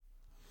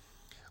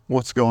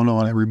What's going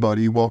on,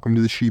 everybody? Welcome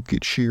to the Sheep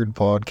Get Sheared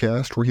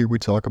podcast. Where here we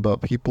talk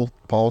about people,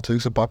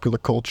 politics, and popular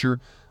culture.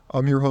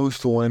 I'm your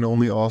host, the one and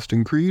only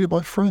Austin Creed, and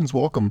my friends,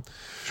 welcome.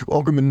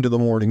 Welcome into the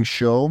morning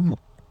show.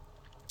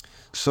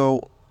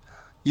 So,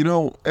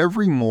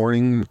 every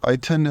morning I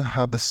tend to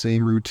have the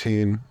same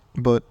routine,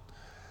 but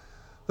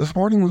this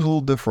morning was a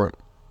little different.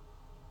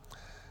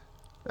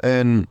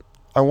 And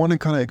I want to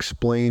kind of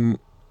explain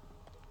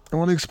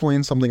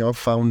something I've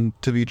found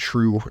to be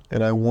true,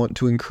 and I want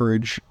to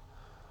encourage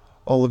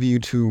all of you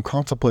to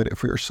contemplate it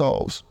for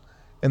yourselves.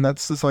 And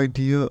that's this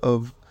idea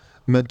of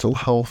mental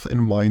health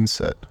and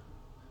mindset.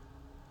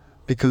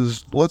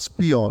 Because let's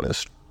be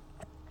honest,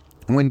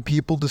 when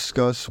people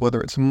discuss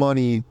whether it's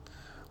money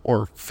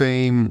or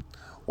fame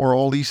or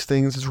all these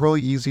things, it's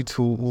really easy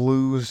to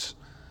lose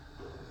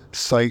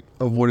sight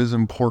of what is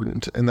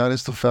important. And that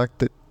is the fact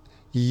that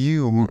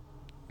you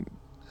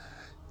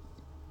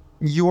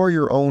are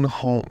your own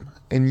home,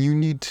 and you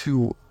need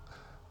to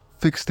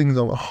fix things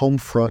on the home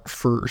front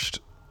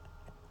first.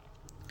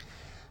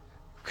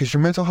 Because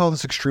your mental health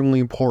is extremely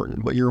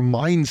important, but your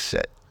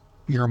mindset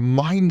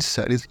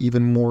is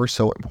even more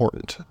so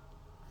important.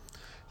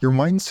 Your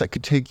mindset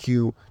could take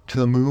you to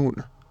the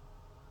moon.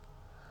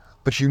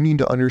 But you need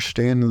to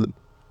understand that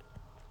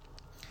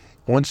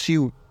once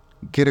you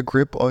get a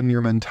grip on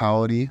your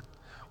mentality,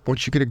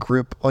 once you get a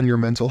grip on your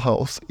mental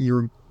health,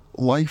 your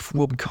life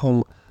will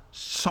become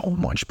so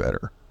much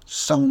better.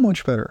 So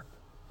much better.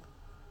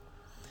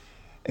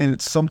 And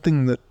it's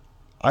something that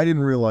I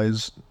didn't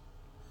realize.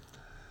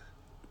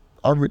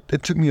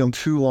 It took me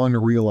too long to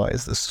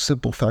realize this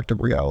simple fact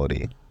of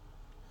reality.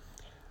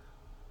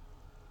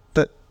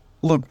 That,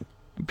 look,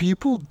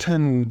 people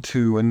tend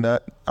to, and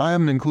that I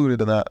am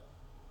included in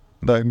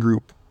that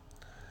group.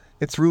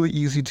 It's really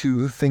easy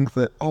to think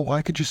that,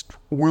 I could just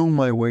will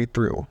my way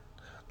through.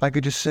 I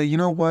could just say, you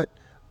know what?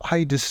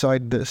 I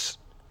decide this.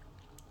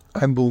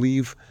 I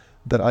believe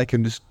that I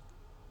can just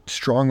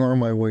strong arm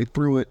my way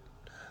through it,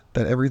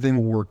 that everything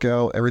will work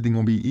out, everything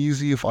will be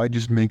easy if I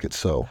just make it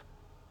so.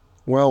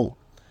 Well,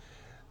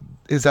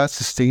 is that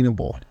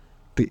sustainable?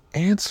 The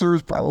answer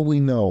is probably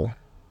no.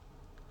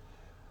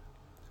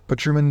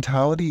 But your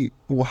mentality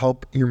will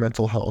help your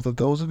mental health. If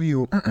those of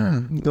you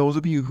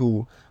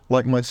who,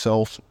 like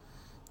myself,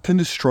 tend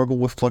to struggle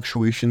with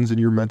fluctuations in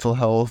your mental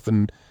health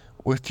and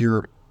with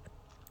your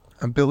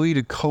ability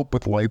to cope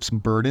with life's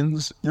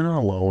burdens, you're not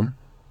alone.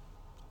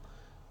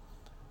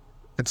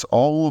 It's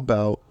all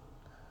about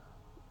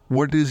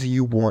what it is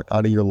you want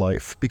out of your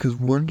life. Because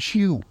once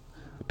you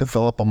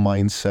develop a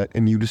mindset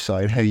and you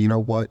decide, hey, you know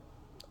what?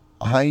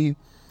 I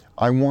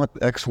want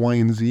X, Y,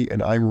 and Z,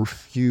 and I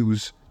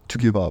refuse to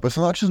give up. It's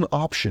not just an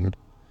option.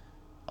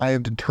 I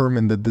have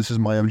determined that this is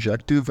my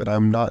objective and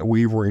I'm not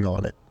wavering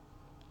on it.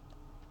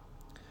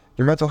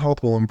 Your mental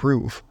health will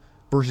improve.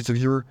 Versus if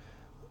you're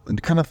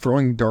kind of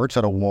throwing darts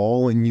at a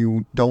wall and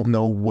you don't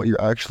know what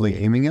you're actually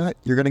aiming at,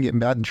 you're going to get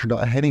mad that you're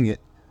not hitting it.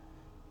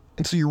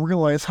 And so you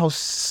realize how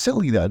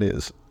silly that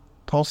is.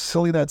 How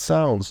silly that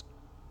sounds.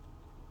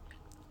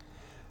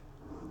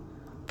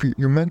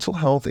 Your mental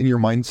health and your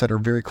mindset are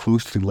very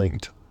closely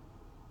linked.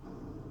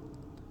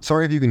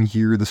 Sorry if you can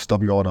hear the stuff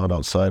going on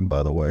outside,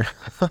 by the way.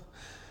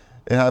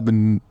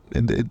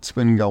 It's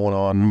been going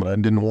on, but I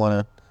didn't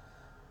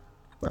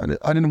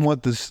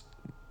want this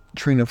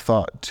train of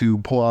thought to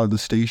pull out of the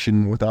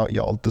station without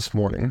y'all this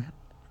morning.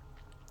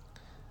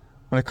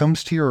 When it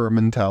comes to your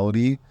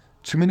mentality,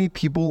 too many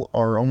people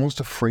are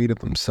almost afraid of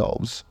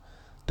themselves.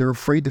 They're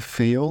afraid to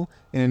fail,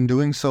 and in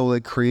doing so,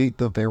 they create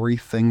the very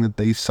thing that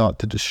they sought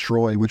to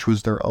destroy, which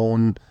was their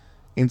own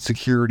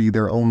insecurity,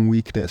 their own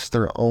weakness,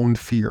 their own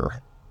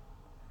fear.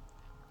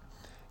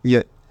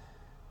 Yet,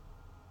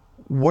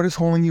 what is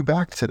holding you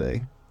back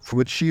today from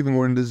achieving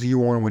what it is you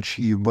want to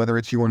achieve? Whether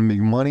it's you want to make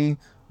money,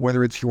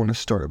 whether it's you want to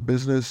start a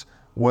business,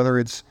 whether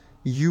it's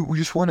you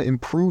just want to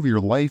improve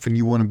your life and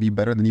you want to be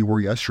better than you were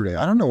yesterday.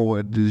 I don't know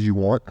what it is you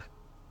want,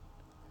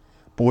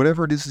 but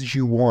whatever it is that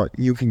you want,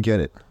 you can get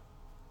it.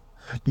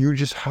 You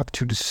just have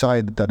to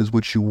decide that is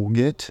what you will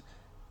get,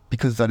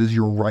 because that is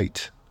your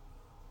right.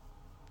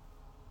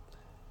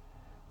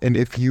 And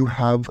if you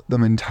have the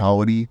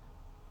mentality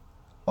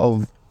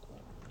of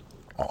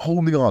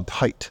holding on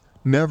tight,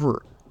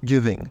 never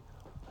giving,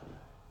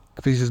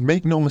 because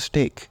make no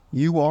mistake,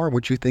 you are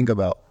what you think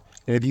about.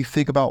 And if you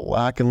think about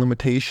lack and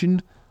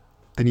limitation,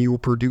 then you will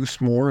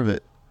produce more of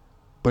it.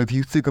 But if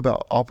you think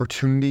about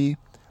opportunity,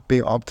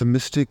 being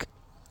optimistic,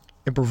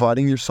 and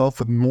providing yourself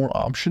with more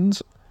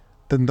options,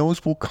 then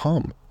those will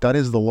come. That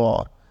is the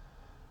law.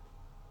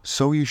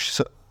 So you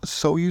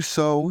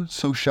sow,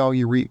 so shall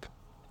you reap.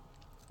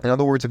 In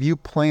other words, if you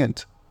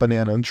plant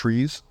banana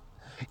trees,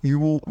 you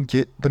will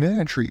get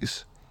banana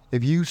trees.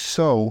 If you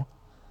sow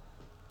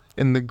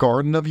in the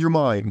garden of your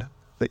mind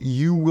that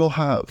you will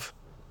have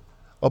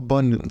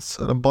abundance,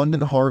 an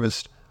abundant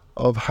harvest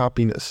of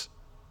happiness,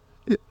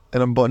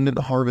 an abundant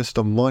harvest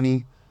of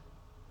money,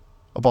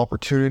 of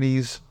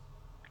opportunities,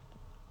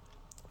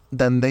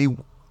 then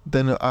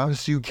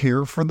as you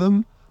care for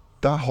them,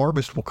 that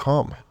harvest will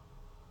come.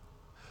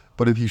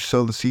 But if you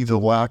sow the seeds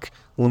of lack,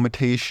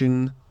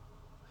 limitation,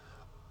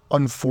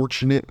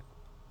 unfortunate,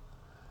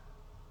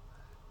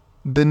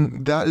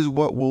 then that is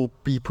what will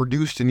be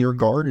produced in your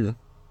garden.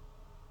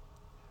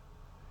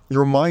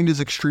 Your mind is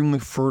extremely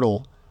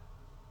fertile.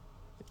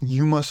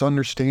 You must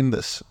understand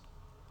this.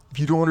 If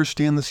you don't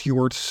understand this,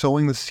 you are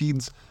sowing the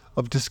seeds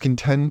of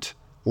discontent,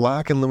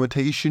 lack, and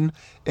limitation,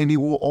 and it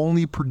will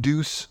only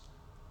produce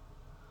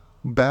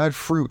bad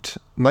fruit,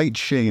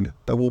 nightshade,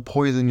 that will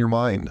poison your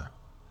mind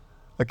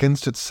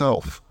against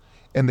itself.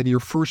 And then your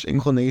first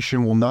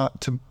inclination will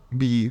not to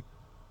be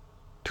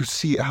to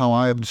see it how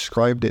I have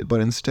described it, but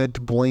instead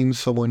to blame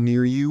someone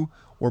near you,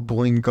 or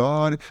blame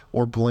God,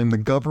 or blame the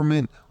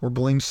government, or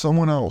blame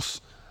someone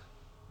else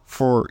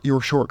for your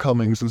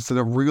shortcomings, instead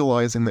of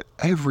realizing that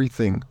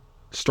everything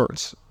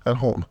starts at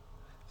home.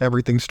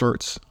 Everything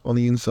starts on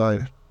the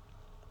inside.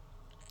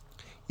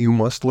 You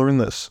must learn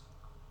this.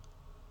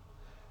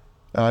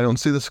 And I don't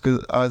say this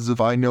as if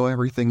I know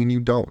everything and you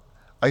don't.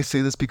 I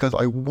say this because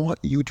I want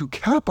you to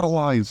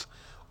capitalize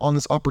on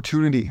this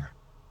opportunity.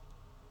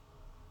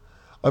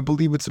 I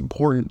believe it's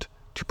important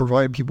to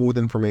provide people with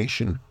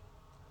information.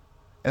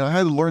 And I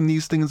had to learn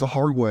these things the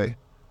hard way.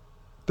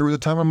 There was a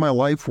time in my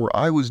life where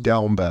I was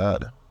down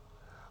bad.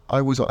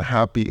 I was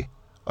unhappy.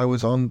 I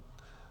was on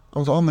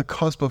the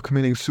cusp of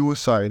committing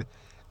suicide,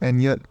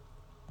 and yet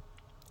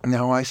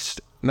now I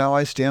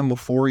stand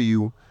before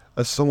you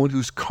as someone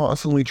who's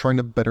constantly trying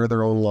to better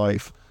their own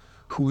life,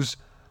 who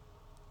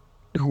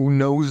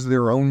knows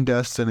their own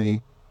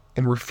destiny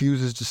and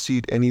refuses to see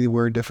it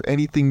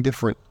anything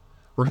different,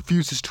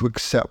 refuses to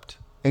accept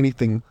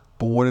anything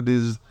but what it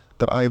is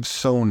that I have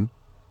sown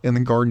in the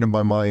garden of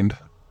my mind.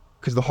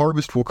 Because the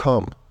harvest will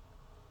come.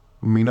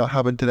 It may not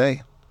happen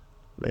today,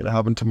 it may not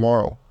happen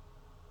tomorrow,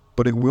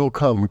 but it will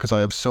come because I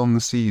have sown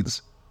the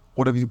seeds.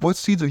 What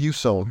seeds have you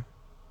sown?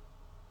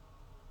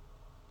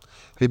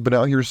 Have you been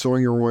out here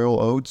sowing your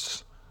royal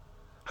oats?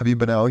 Have you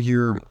been out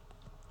here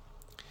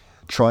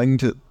trying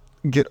to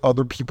get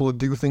other people to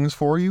do things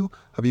for you?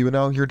 Have you been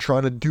out here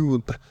trying to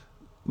do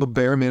the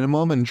bare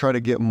minimum and try to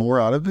get more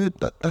out of it?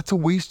 That's a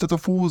waste. That's a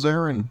fool's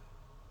errand.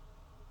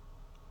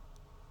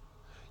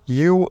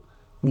 You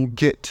will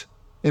get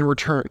in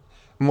return.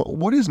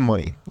 What is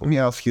money? Let me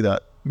ask you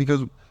that.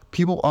 Because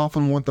people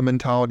often want the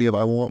mentality of,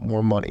 I want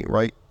more money,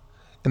 right?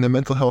 And their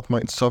mental health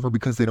might suffer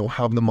because they don't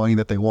have the money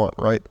that they want,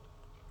 right?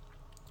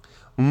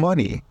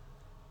 Money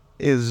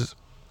is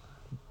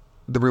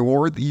the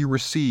reward that you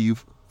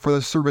receive for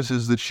the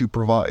services that you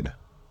provide.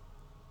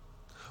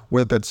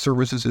 Whether that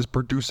services is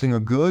producing a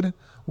good,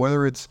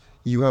 whether it's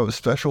you have a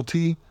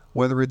specialty,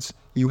 whether it's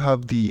you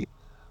have the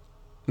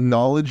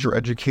knowledge or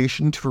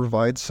education to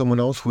provide someone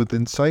else with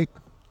insight,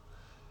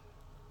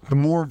 the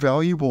more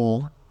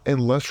valuable and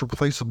less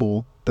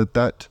replaceable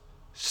that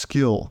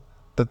skill,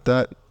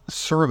 that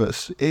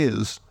service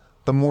is,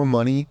 the more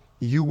money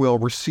you will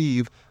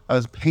receive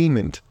as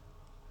payment,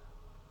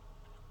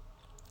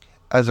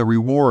 as a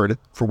reward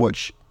for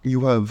what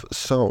you have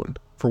sown,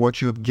 for what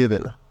you have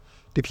given.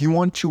 If you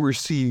want to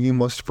receive, you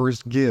must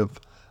first give.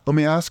 Let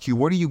me ask you,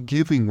 what are you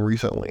giving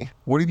recently?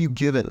 What have you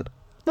given?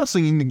 I'm not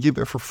saying you need to give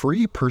it for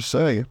free per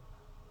se,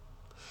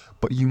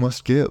 but you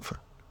must give.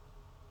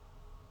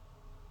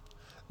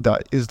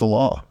 That is the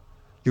law.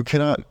 You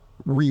cannot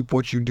reap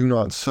what you do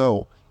not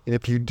sow. And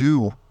if you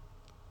do,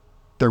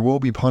 there will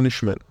be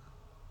punishment.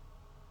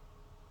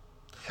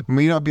 It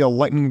may not be a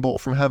lightning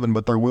bolt from heaven,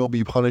 but there will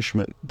be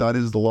punishment. That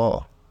is the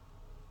law.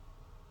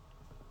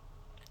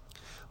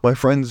 My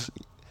friends,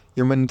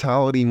 your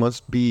mentality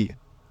must be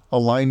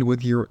aligned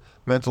with your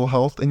mental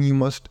health, and you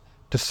must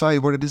decide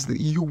what it is that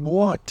you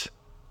want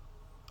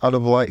out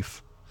of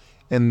life.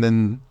 And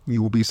then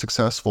you will be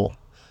successful.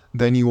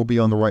 Then you will be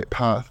on the right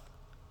path.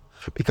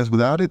 Because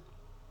without it,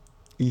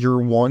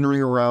 you're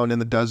wandering around in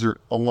the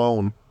desert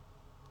alone.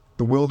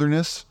 The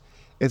wilderness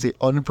is an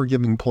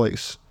unforgiving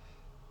place,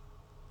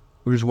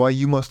 which is why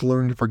you must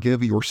learn to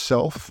forgive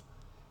yourself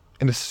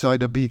and decide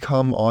to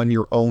become on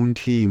your own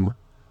team.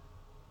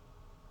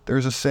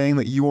 There's a saying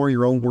that you are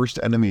your own worst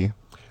enemy.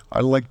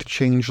 I'd like to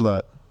change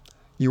that.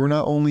 You are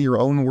not only your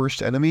own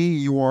worst enemy,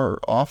 you are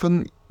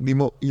often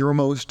your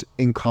most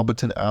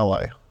incompetent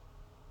ally,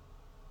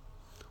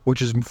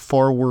 which is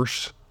far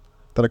worse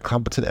than a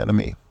competent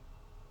enemy.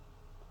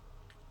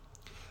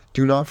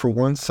 Do not for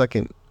 1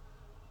 second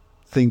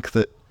think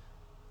that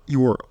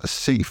you are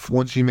safe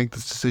once you make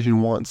this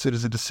decision once. It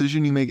is a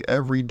decision you make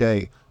every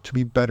day to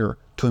be better,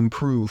 to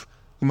improve.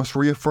 You must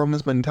reaffirm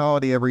this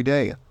mentality every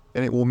day,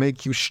 and it will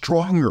make you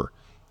stronger.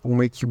 It will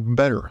make you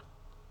better.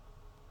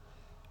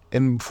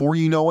 And before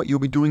you know it, you'll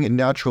be doing it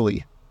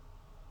naturally.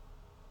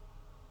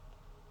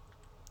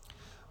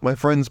 My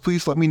friends,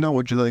 please let me know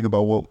what you think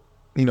about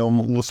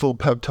this little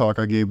pep talk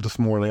I gave this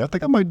morning. I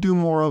think I might do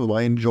more of them.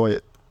 I enjoy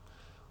it.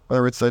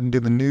 Whether it's I do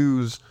the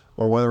news,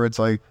 or whether it's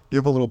I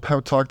give a little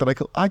pep talk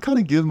that I kind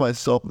of give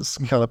myself this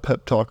kind of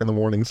pep talk in the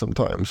morning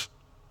sometimes,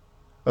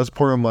 as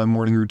part of my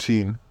morning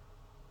routine.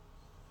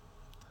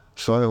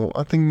 So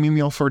I think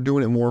maybe I'll start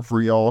doing it more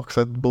for y'all, because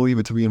I believe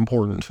it to be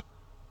important.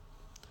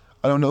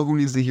 I don't know who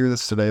needs to hear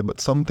this today,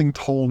 but something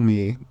told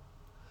me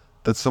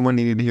that someone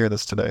needed to hear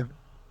this today.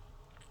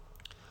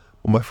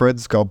 Well, my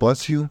friends, God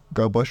bless you.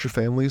 God bless your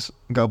families.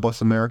 God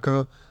bless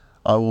America.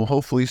 I will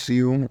hopefully see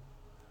you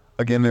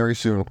again very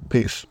soon.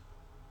 Peace.